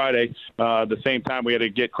on Friday. The same time we had to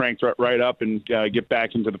get cranked right up and get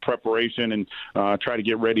back into the preparation and try to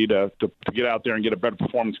get ready to get out there and get a better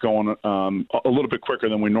performance going a little bit quicker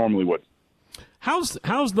than we normally would. How's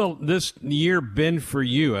this year been for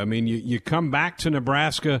you? I mean, you come back to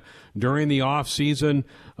Nebraska during the off season.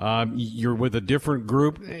 You're with a different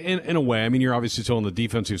group in a way. I mean, you're obviously still on the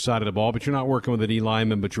defensive side of the ball, but you're not working with the D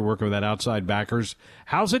lineman, but you're working with that outside backers.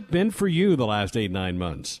 How's it been for you the last 8-9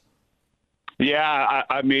 months? Yeah,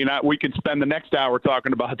 I mean, we could spend the next hour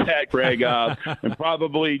talking about that, Greg, and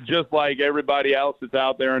probably just like everybody else that's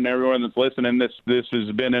out there and everyone that's listening, this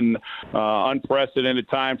has been an unprecedented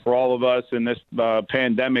time for all of us, and this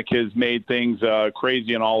pandemic has made things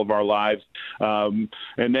crazy in all of our lives. And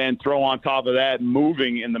then throw on top of that,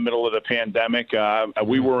 moving in the middle of the pandemic.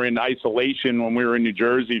 We were in isolation when we were in New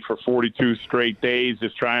Jersey for 42 straight days,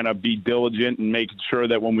 just trying to be diligent and making sure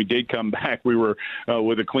that when we did come back, we were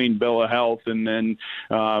with a clean bill of health. And then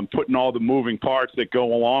putting all the moving parts that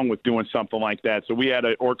go along with doing something like that. So we had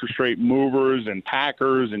to orchestrate movers and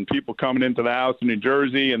packers and people coming into the house in New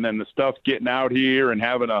Jersey, and then the stuff getting out here and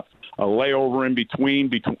having a layover in between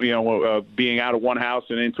being out of one house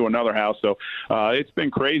and into another house. So it's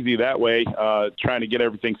been crazy that way, trying to get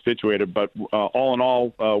everything situated. But all in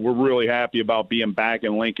all, we're really happy about being back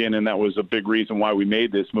in Lincoln, and that was a big reason why we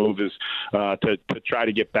made this move, is to try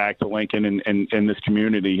to get back to Lincoln and this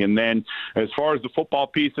community. And then as far as the football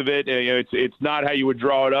piece of it, it's not how you would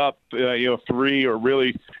draw it up, 3, or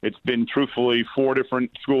really it's been truthfully 4 different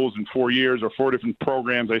schools in 4 years, or 4 different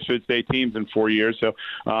programs, I should say, teams in 4 years. So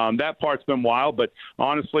that part's been wild. But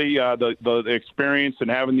honestly, the experience and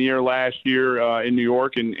having the year last year in New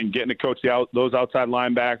York and getting to coach those outside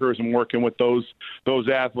linebackers and working with those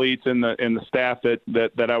athletes and the staff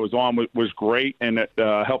that I was on was great, and it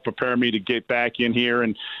helped prepare me to get back in here.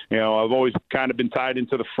 And I've always kind of been tied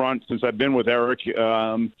into the front since I've been with Eric,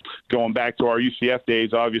 going back to our UCF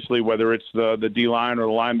days. Obviously, whether it's the D-line or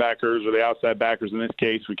the linebackers or the outside backers in this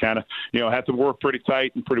case, we kind of had to work pretty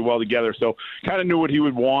tight and pretty well together. So kind of knew what he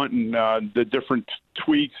would want, and the different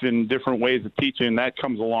tweaks and different ways of teaching that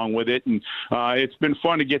comes along with it. And it's been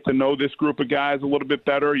fun to get to know this group of guys a little bit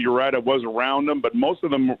better. You're right, I was around them, but most of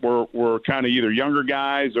them were kind of either younger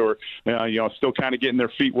guys or still kind of getting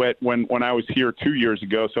their feet wet when I was here 2 years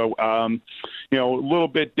ago. So a little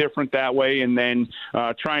bit different that way. And then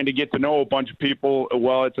trying to get to know a bunch of people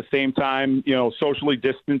while at the same time socially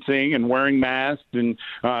distancing and wearing masks and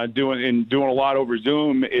doing a lot over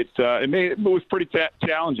Zoom. It was pretty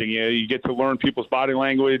challenging. You get to learn people's body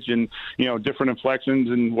language and different inflections,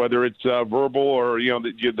 and whether it's verbal or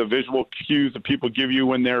the visual cues that people give you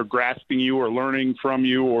when they're grasping you or learning from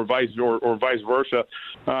you, or vice versa.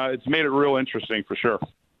 It's made it real interesting for sure.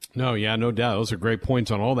 No, yeah, no doubt. Those are great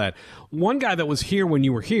points on all that. One guy that was here when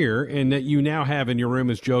you were here and that you now have in your room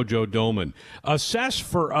is JoJo Domann. Assess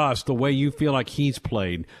for us the way you feel like he's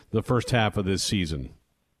played the first half of this season.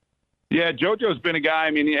 Yeah, JoJo's been a guy,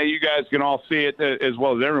 I mean, you guys can all see it as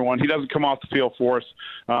well as everyone. He doesn't come off the field for us.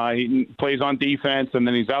 He plays on defense, and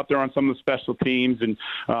then he's out there on some of the special teams. And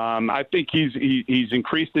I think he's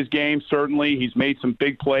increased his game, certainly. He's made some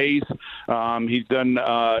big plays. He's done,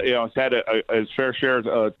 he's had his fair share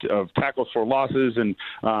of tackles for losses and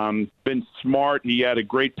been smart. He had a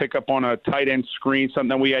great pickup on a tight end screen, something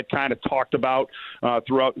that we had kind of talked about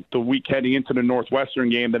throughout the week heading into the Northwestern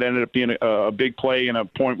game that ended up being a big play and a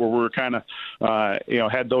point where we were kind of,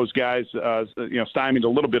 had those guys, stymied a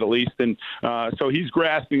little bit at least. And so he's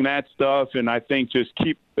grasping that stuff, and I think just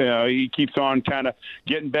he keeps on kind of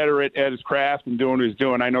getting better at his craft and doing what he's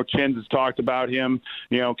doing. I know Chins has talked about him,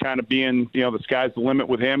 kind of being, the sky's the limit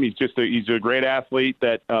with him. He's a great athlete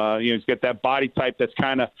that, he's got that body type that's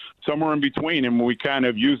kind of somewhere in between. And we kind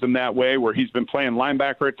of use him that way, where he's been playing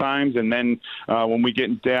linebacker at times. And then when we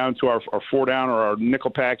get down to our 4-down or our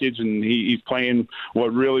nickel package, and he's playing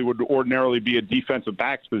what really would ordinarily be a defensive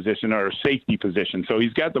back's position or a safety position. So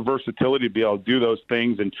he's got the versatility to be able to do those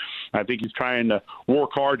things. And I think he's trying to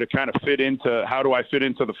work hard to kind of how do I fit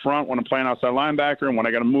into the front when I'm playing outside linebacker, and when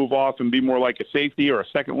I got to move off and be more like a safety or a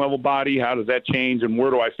second level body, how does that change, and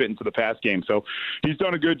where do I fit into the pass game? So he's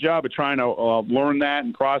done a good job of trying to learn that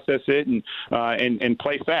and process it and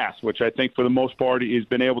play fast, which I think for the most part he's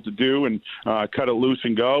been able to do, and cut it loose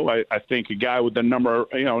and go. I think a guy with the number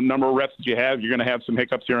of reps that you have, you're going to have some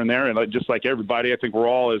hiccups here and there, and just like everybody, I think we're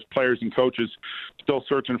all as players and coaches still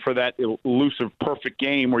searching for that elusive perfect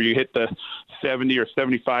game where you hit the 70 or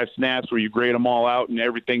 75 snaps where you grade them all out and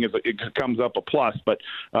everything it comes up a plus. But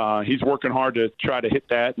he's working hard to try to hit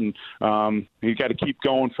that, and he's got to keep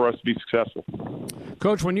going for us to be successful.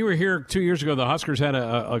 Coach, when you were here 2 years ago, the Huskers had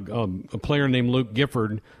a player named Luke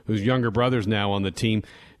Gifford, whose younger brother's now on the team.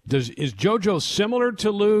 Is JoJo similar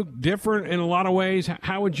to Luke, different in a lot of ways?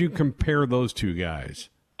 How would you compare those two guys?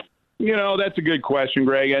 That's a good question,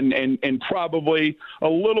 Greg, and probably a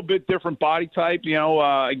little bit different body type.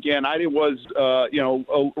 Again, I was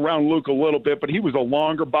around Luke a little bit, but he was a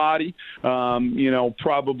longer body,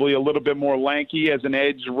 probably a little bit more lanky as an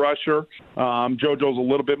edge rusher. JoJo's a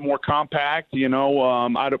little bit more compact.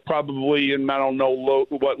 I'd have probably, and I don't know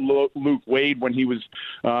what Luke weighed when he was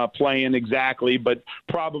playing exactly, but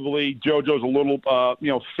probably JoJo's a little,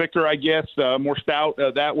 thicker, I guess, more stout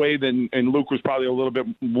that way and Luke was probably a little bit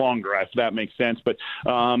longer, if that makes sense. But,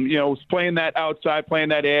 playing that outside, playing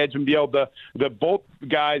that edge, and be able to both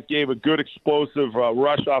guys gave a good explosive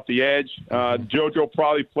rush off the edge. JoJo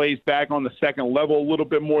probably plays back on the second level a little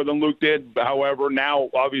bit more than Luke did. However, now,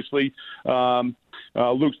 obviously,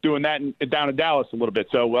 Luke's doing that down in Dallas a little bit.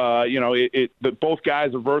 So, both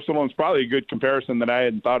guys are versatile, and it's probably a good comparison that I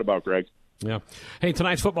hadn't thought about, Greg. Yeah. Hey,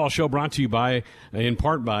 tonight's football show brought to you in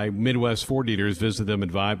part by Midwest Ford Dealers. Visit them at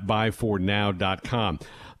buyfordnow.com.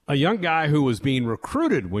 A young guy who was being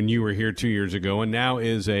recruited when you were here 2 years ago and now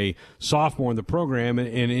is a sophomore in the program, and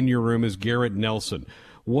in your room is Garrett Nelson.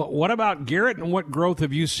 What about Garrett, and what growth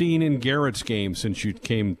have you seen in Garrett's game since you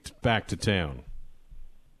came back to town?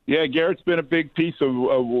 Yeah, Garrett's been a big piece of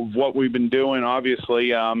what we've been doing, obviously.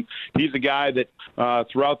 He's a guy that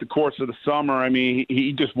throughout the course of the summer,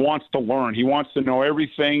 he just wants to learn. He wants to know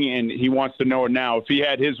everything, and he wants to know it now. If he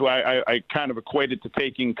had his way, I kind of equate it to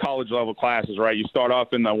taking college-level classes, right? You start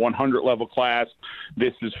off in the 100-level class.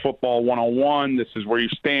 This is football 101. This is where you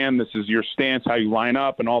stand. This is your stance, how you line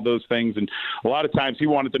up, and all those things. And a lot of times he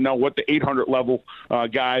wanted to know what the 800-level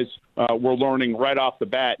guys we're learning right off the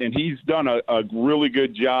bat. And he's done a really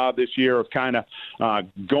good job this year of kind of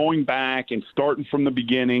going back and starting from the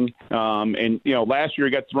beginning. Last year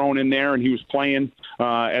he got thrown in there and he was playing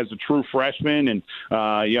as a true freshman. And,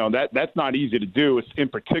 that's not easy to do. It's in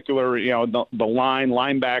particular, the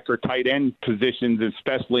linebacker, tight end positions,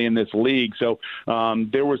 especially in this league. So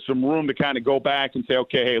there was some room to kind of go back and say,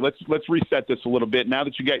 okay, hey, let's reset this a little bit. Now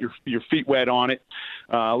that you got your feet wet on it,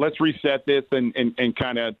 let's reset this and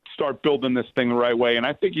kind of start building this thing the right way. And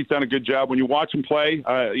I think he's done a good job. When you watch him play,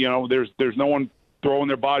 there's no one throwing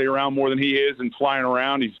their body around more than he is and flying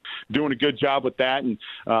around. He's doing a good job with that, and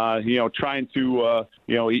trying to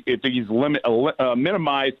I think he's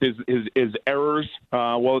minimized his errors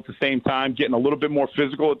while at the same time getting a little bit more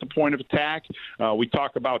physical at the point of attack. We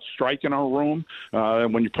talk about strike in our room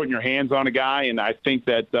when you're putting your hands on a guy, and I think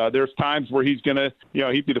that there's times where he's gonna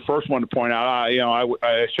he'd be the first one to point out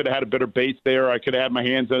I should have had a better base there. I could have had my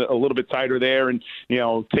hands a little bit tighter there and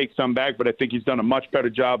take some back. But I think he's done a much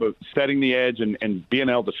better job of setting the edge and being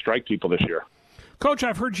able to strike people this year. Coach,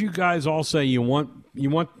 I've heard you guys all say you want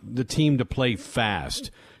the team to play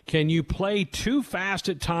fast. Can you play too fast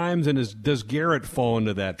at times, and does Garrett fall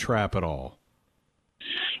into that trap at all?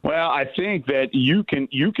 Well, I think that you can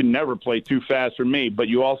never play too fast for me, but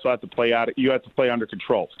you also have to play under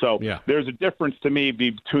control. So There's a difference to me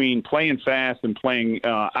between playing fast and playing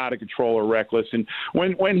out of control or reckless. And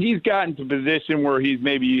when he's gotten to a position where he's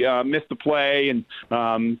maybe missed a play and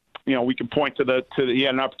we can point to he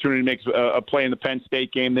had an opportunity to make a play in the Penn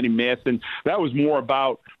State game that he missed, and that was more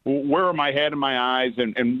about where are my head and my eyes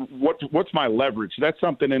and what's my leverage. That's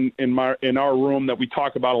something in our room that we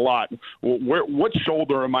talk about a lot. What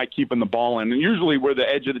shoulder am I keeping the ball in? And usually we're the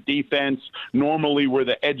edge of the defense. Normally we're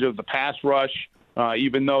the edge of the pass rush.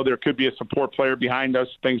 Even though there could be a support player behind us,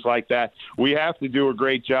 things like that. We have to do a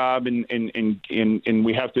great job, and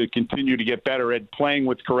we have to continue to get better at playing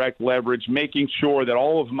with correct leverage, making sure that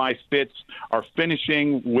all of my fits are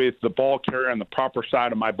finishing with the ball carrier on the proper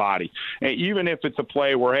side of my body. And even if it's a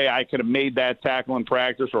play where, hey, I could have made that tackle in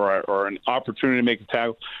practice or an opportunity to make a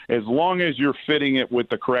tackle, as long as you're fitting it with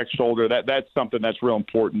the correct shoulder, that's something that's real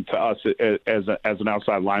important to us as an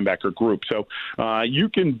outside linebacker group. So you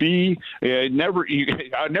can be never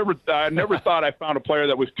never thought I found a player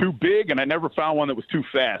that was too big, and I never found one that was too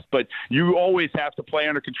fast. But you always have to play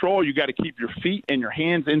under control. You got to keep your feet and your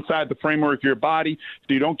hands inside the framework of your body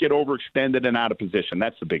so you don't get overextended and out of position.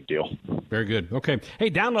 That's the big deal. Very good. Okay. Hey,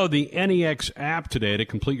 download the NEX app today to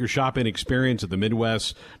complete your shopping experience at the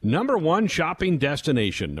Midwest's #1 shopping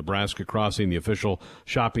destination, Nebraska Crossing, the official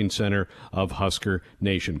shopping center of Husker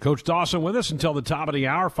Nation. Coach Dawson with us until the top of the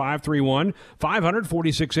hour,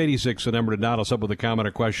 531-500-4686, the number to dial us up with a comment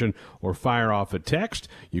or question or fire off a text.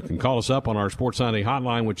 You can call us up on our Sports Sunday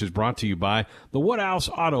hotline, which is brought to you by the Woodhouse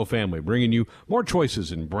Auto family, bringing you more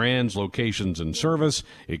choices in brands, locations, and service.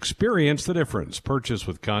 Experience the difference. Purchase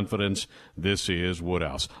with confidence. This is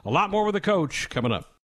Woodhouse. A lot more with the coach coming up.